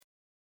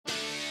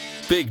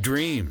Big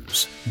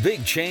dreams,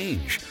 big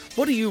change.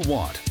 What do you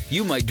want?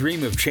 You might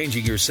dream of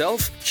changing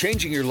yourself,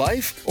 changing your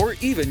life, or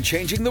even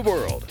changing the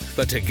world.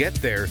 But to get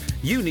there,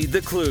 you need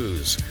the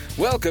clues.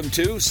 Welcome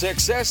to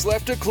Success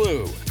Left a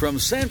Clue. From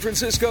San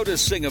Francisco to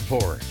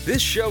Singapore,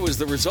 this show is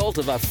the result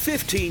of a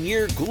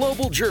 15-year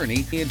global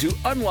journey into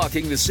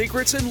unlocking the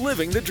secrets and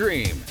living the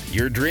dream.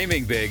 You're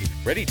dreaming big,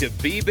 ready to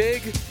be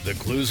big? The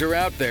clues are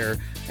out there.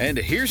 And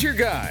here's your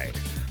guide,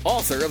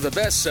 author of the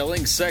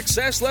best-selling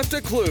Success Left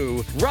a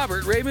Clue,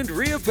 Robert Raymond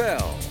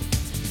Riopel.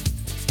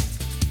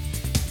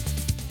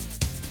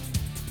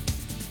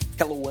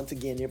 Hello once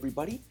again,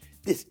 everybody.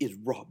 This is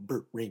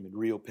Robert Raymond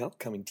Riopel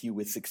coming to you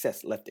with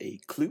Success Left a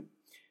Clue,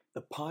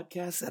 the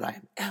podcast that I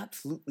am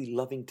absolutely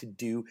loving to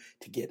do,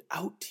 to get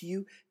out to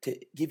you, to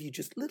give you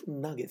just little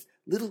nuggets,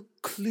 little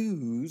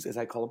clues, as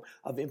I call them,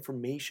 of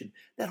information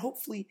that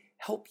hopefully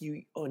help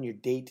you on your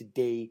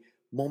day-to-day,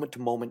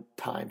 moment-to-moment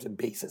times and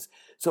basis.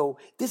 So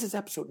this is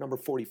episode number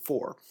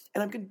 44,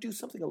 and I'm going to do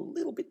something a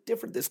little bit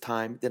different this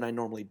time than I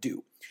normally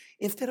do.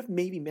 Instead of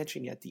maybe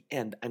mentioning it at the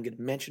end, I'm going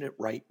to mention it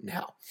right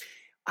now.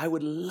 I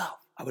would love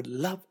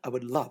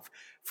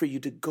for you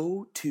to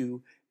go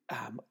to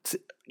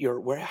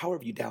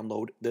however you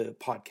download the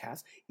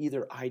podcast,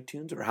 either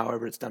iTunes or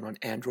however it's done on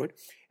Android,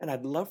 and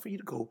I'd love for you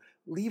to go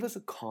leave us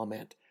a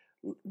comment,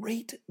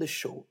 rate the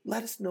show,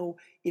 let us know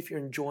if you're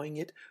enjoying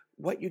it,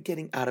 what you're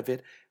getting out of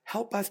it,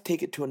 help us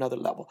take it to another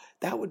level.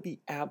 That would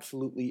be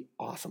absolutely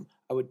awesome.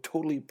 I would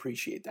totally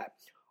appreciate that.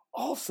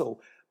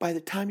 Also, by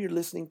the time you're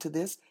listening to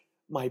this,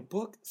 my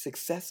book,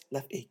 Success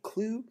Left a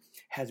Clue,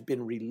 has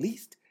been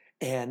released.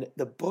 And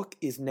the book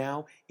is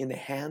now in the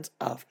hands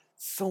of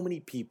so many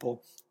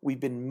people. We've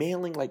been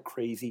mailing like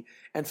crazy.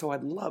 And so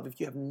I'd love, if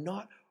you have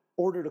not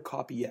ordered a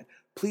copy yet,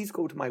 please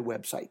go to my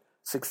website,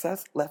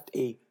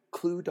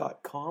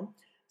 successleftaClue.com.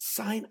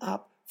 Sign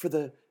up for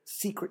the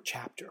secret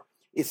chapter.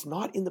 It's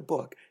not in the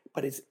book,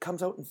 but it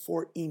comes out in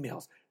 4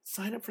 emails.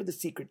 Sign up for the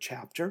secret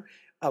chapter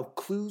of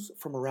clues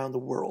from around the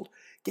world.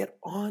 Get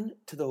on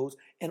to those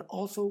and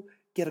also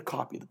get a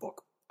copy of the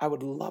book. I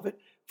would love it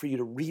for you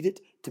to read it,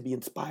 to be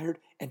inspired,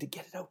 and to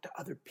get it out to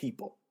other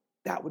people.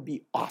 That would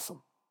be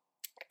awesome.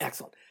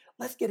 Excellent.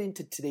 Let's get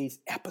into today's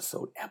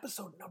episode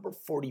number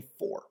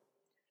 44.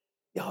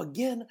 Now,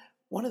 again,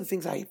 one of the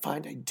things I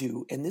find I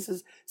do, and this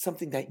is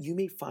something that you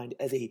may find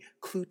as a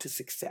clue to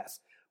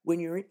success, when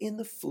you're in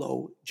the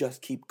flow,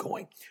 just keep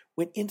going.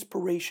 When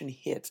inspiration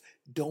hits,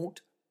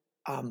 don't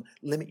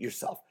limit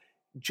yourself.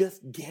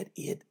 Just get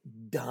it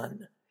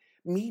done.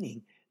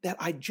 Meaning that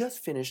I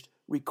just finished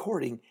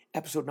recording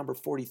episode number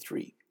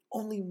 43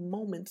 only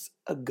moments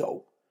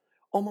ago.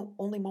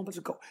 Only moments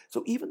ago.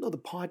 So even though the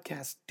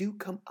podcasts do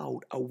come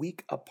out a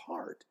week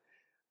apart,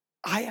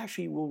 I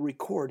actually will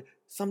record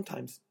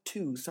sometimes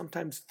 2,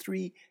 sometimes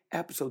 3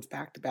 episodes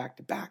back to back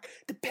to back,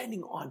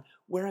 depending on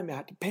where I'm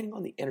at, depending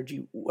on the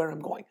energy, where I'm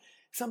going.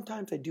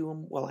 Sometimes I do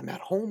them while I'm at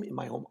home, in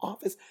my home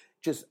office,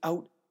 just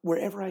out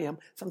wherever I am.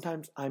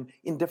 Sometimes I'm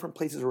in different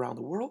places around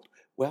the world.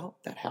 Well,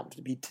 that happens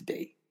to be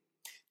today.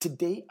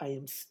 Today, I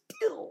am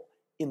still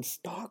in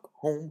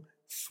Stockholm,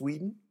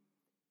 Sweden.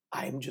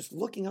 I am just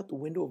looking out the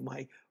window of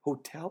my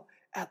hotel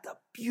at the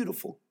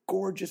beautiful,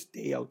 gorgeous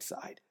day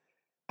outside.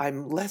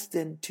 I'm less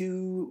than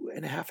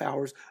 2.5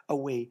 hours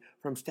away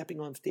from stepping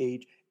on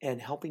stage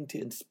and helping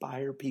to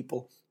inspire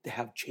people to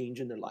have change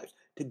in their lives,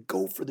 to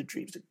go for the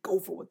dreams, to go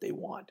for what they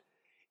want.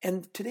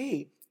 And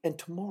today and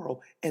tomorrow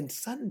and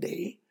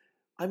Sunday,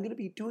 I'm going to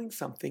be doing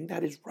something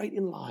that is right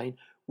in line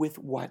with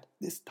what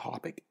this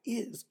topic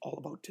is all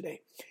about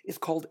today. It's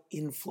called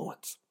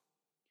influence.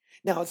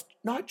 Now, it's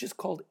not just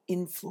called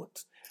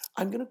influence.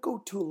 I'm going to go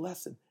to a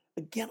lesson.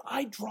 Again,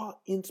 I draw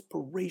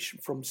inspiration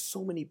from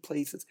so many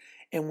places.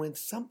 And when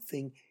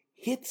something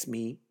hits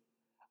me,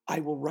 I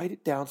will write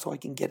it down so I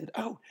can get it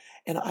out.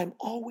 And I'm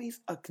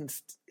always a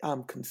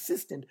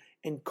consistent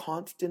and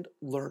constant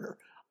learner.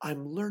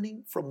 I'm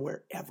learning from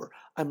wherever.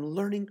 I'm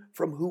learning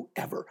from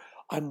whoever.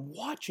 I'm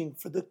watching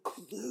for the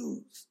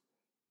clues,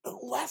 the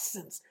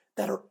lessons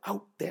that are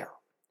out there,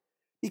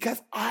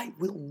 because I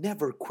will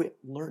never quit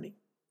learning.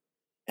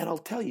 And I'll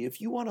tell you, if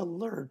you want to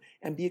learn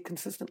and be a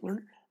consistent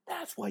learner,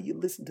 that's why you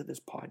listen to this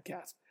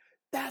podcast.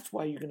 That's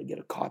why you're going to get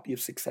a copy of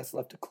Success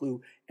Left a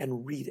Clue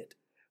and read it.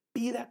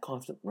 Be that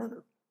constant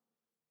learner.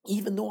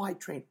 Even though I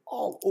train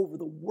all over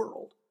the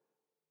world,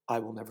 I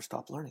will never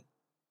stop learning.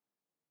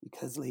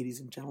 Because, ladies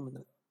and gentlemen,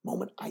 the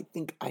moment I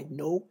think I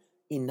know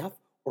enough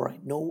or I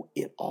know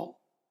it all,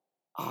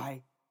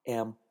 I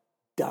am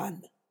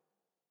done.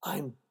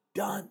 I'm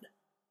done.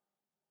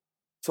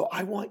 So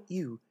I want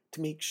you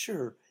to make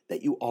sure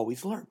that you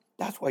always learn.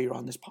 That's why you're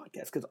on this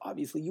podcast, because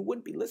obviously you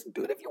wouldn't be listening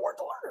to it if you weren't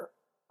a learner.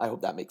 I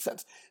hope that makes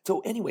sense. So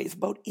anyways,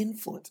 about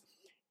influence.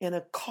 And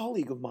a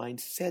colleague of mine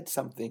said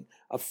something,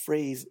 a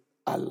phrase,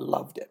 I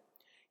loved it.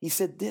 He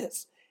said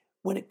this: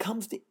 when it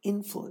comes to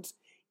influence,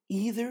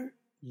 either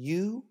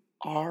you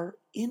are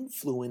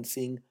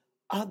influencing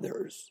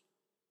others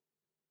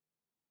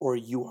or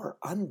you are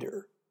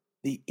under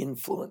the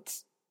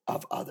influence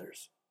of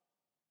others.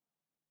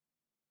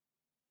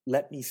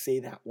 Let me say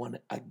that one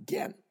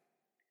again.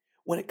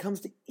 When it comes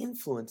to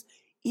influence,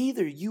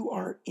 either you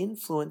are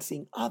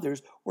influencing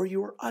others or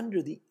you are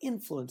under the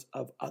influence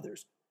of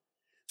others.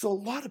 So a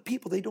lot of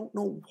people, they don't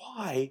know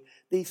why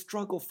they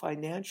struggle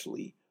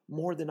financially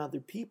more than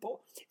other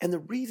people. And the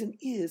reason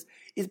is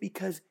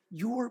because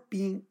you're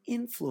being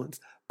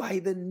influenced by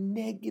the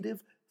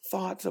negative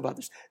thoughts of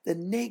others, the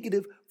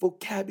negative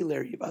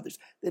vocabulary of others,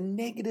 the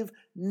negative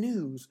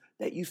news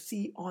that you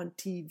see on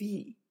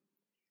TV,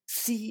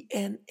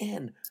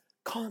 CNN,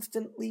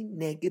 constantly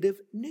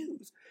negative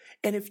news.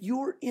 And if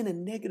you're in a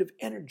negative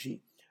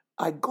energy,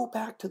 I go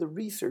back to the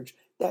research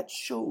that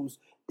shows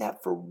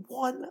that for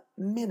 1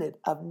 minute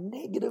of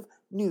negative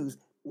news,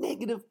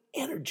 negative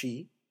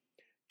energy,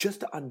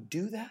 just to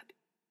undo that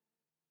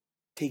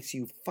takes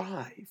you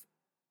 5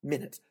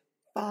 minutes,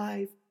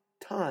 5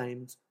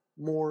 times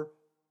more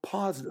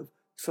positive,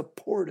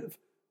 supportive,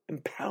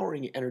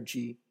 empowering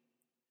energy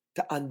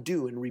to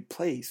undo and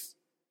replace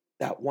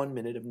that 1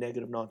 minute of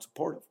negative,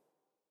 non-supportive.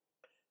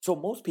 So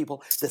most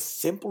people, the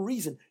simple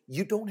reason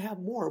you don't have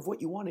more of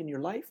what you want in your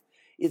life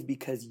is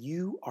because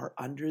you are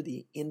under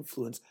the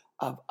influence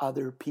of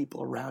other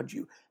people around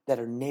you that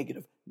are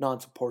negative,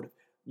 non-supportive.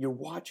 You're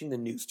watching the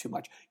news too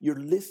much. You're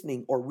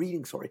reading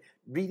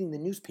the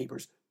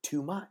newspapers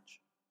too much.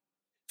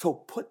 So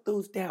put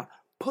those down.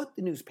 Put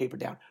the newspaper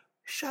down.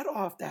 Shut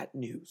off that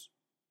news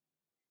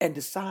and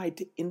decide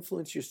to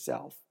influence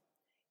yourself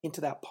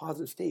into that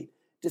positive state.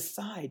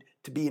 Decide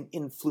to be an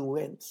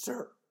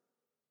influencer.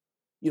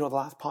 The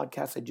last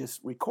podcast I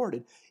just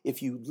recorded,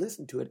 if you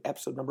listen to it,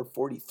 episode number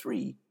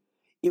 43,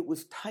 it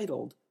was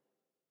titled,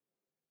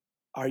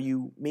 Are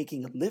You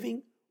Making a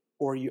Living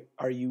or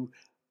are you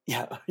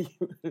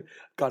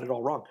got it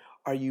all wrong.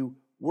 Are you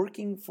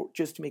working for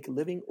just to make a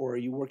living or are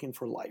you working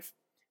for life?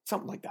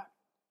 Something like that.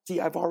 See,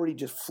 I've already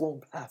just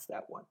flown past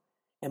that one.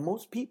 And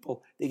most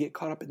people, they get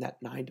caught up in that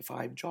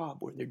 9-to-5 job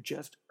where they're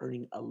just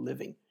earning a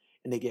living.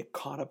 And they get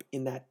caught up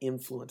in that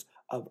influence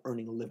of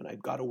earning a living.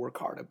 I've got to work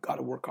hard. I've got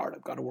to work hard.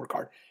 I've got to work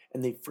hard.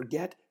 And they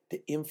forget to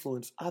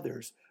influence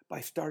others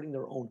by starting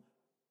their own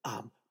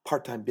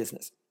part-time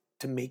business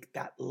to make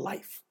that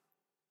life.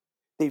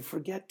 They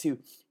forget to,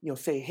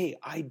 say, hey,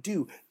 I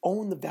do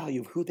own the value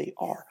of who they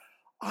are.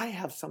 I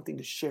have something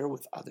to share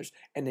with others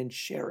and then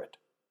share it.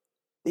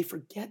 They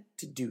forget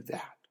to do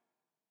that.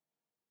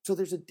 So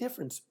there's a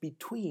difference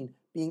between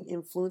being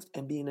influenced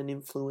and being an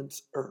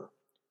influencer.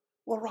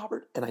 Well,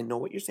 Robert, and I know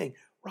what you're saying,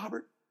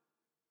 Robert,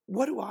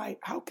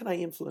 how can I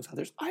influence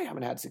others? I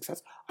haven't had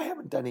success. I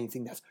haven't done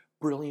anything that's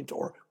brilliant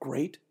or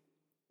great.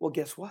 Well,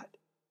 guess what?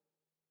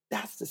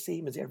 That's the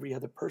same as every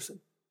other person.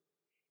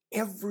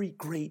 Every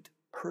great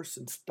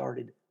person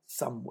started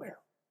somewhere.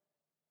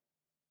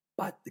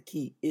 But the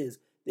key is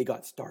they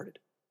got started.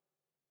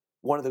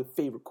 One of the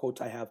favorite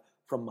quotes I have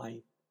from my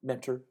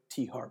mentor,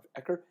 T. Harv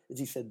Eker, is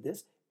he said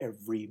this: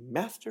 every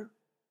master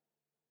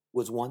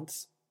was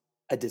once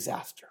a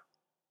disaster.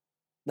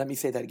 Let me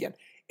say that again.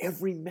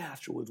 Every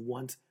master was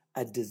once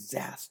a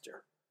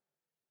disaster.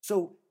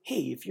 So,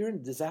 hey, if you're in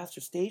the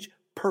disaster stage,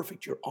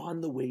 perfect. You're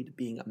on the way to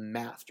being a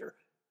master.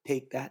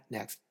 Take that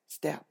next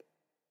step.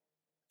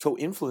 So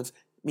influence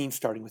means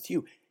starting with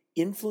you.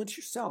 Influence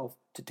yourself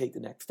to take the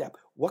next step.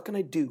 What can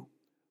I do?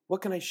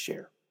 What can I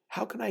share?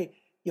 How can I,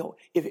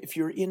 if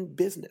you're in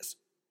business,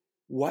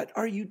 what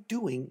are you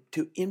doing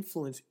to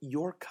influence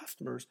your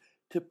customers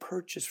to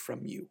purchase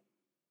from you?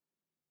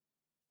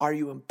 Are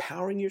you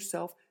empowering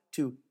yourself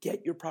to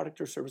get your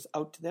product or service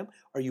out to them?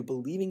 Are you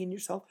believing in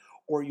yourself?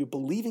 Or are you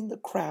believing the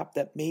crap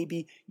that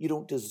maybe you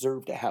don't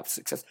deserve to have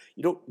success?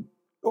 You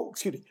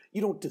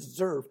don't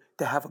deserve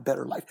to have a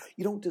better life.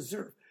 You don't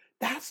deserve.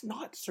 That's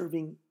not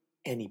serving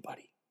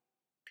anybody.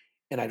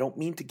 And I don't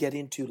mean to get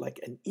into like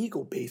an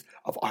ego base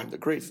of I'm the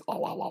greatest.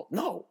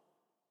 No.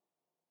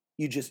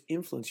 You just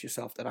influence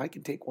yourself that I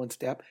can take one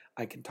step.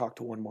 I can talk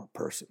to one more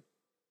person.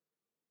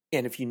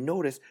 And if you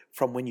notice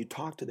from when you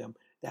talk to them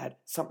that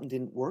something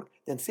didn't work,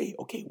 then say,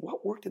 okay,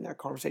 what worked in that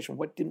conversation?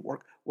 What didn't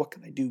work? What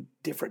can I do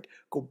different?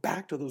 Go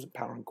back to those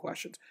empowering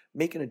questions.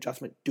 Make an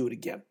adjustment, do it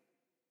again.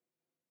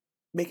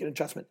 Make an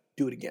adjustment,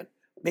 do it again.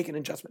 Make an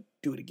adjustment,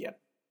 do it again.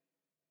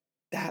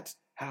 That's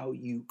how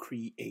you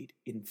create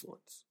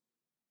influence.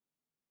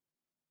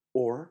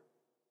 Or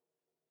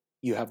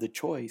you have the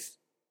choice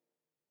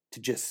to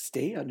just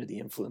stay under the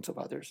influence of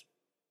others,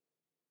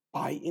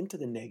 buy into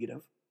the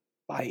negative,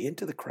 buy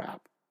into the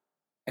crap,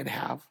 and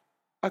have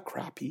a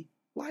crappy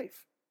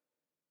life.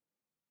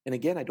 And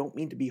again, I don't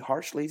mean to be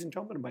harsh, ladies and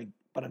gentlemen,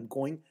 but I'm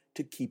going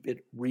to keep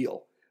it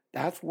real.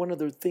 That's one of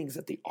the things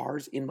that the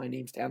R's in my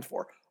name stands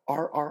for.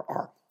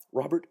 RRR.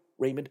 Robert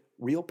Raymond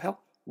Real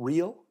Pal.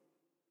 Real,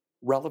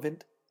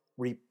 relevant,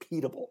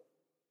 repeatable.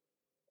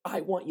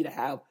 I want you to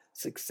have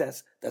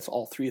success. That's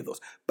all three of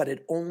those. But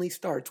it only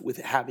starts with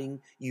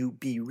having you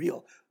be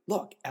real.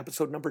 Look,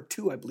 episode number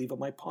 2, I believe, of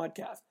my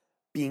podcast,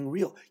 being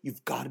real.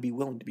 You've got to be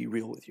willing to be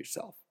real with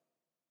yourself.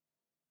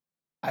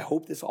 I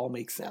hope this all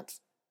makes sense.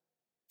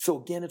 So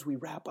again, as we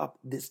wrap up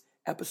this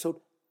episode,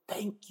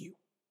 thank you.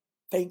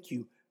 Thank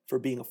you for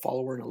being a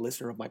follower and a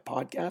listener of my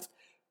podcast.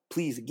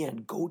 Please,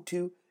 again, go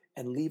to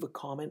and leave a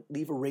comment,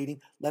 leave a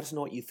rating. Let us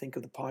know what you think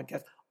of the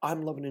podcast.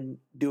 I'm loving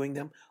doing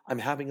them. I'm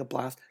having a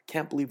blast.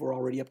 Can't believe we're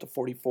already up to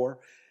 44.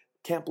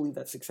 Can't believe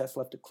that Success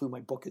Left a Clue.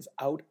 My book is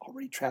out,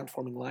 already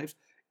transforming lives.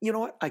 You know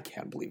what? I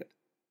can't believe it.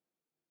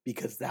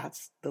 Because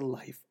that's the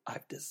life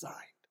I've designed.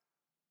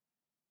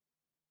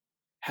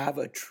 Have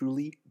a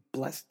truly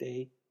blessed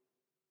day.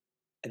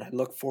 And I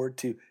look forward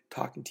to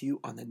talking to you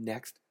on the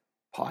next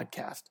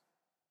podcast.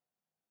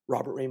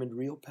 Robert Raymond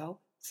Riopel,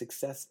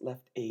 Success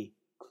Left a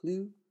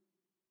Clue.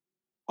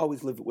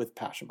 Always live it with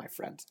passion, my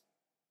friends.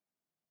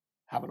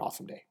 Have an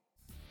awesome day.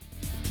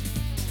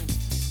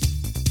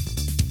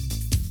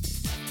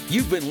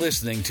 You've been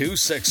listening to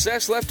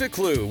Success Left a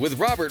Clue with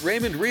Robert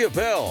Raymond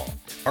Riopel.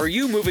 Are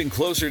you moving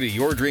closer to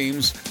your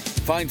dreams?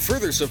 Find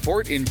further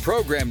support in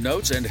program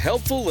notes and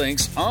helpful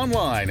links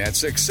online at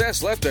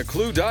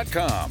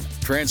successleftaclue.com.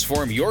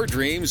 Transform your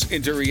dreams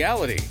into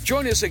reality.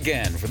 Join us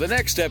again for the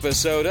next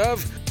episode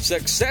of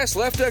Success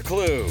Left a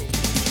Clue.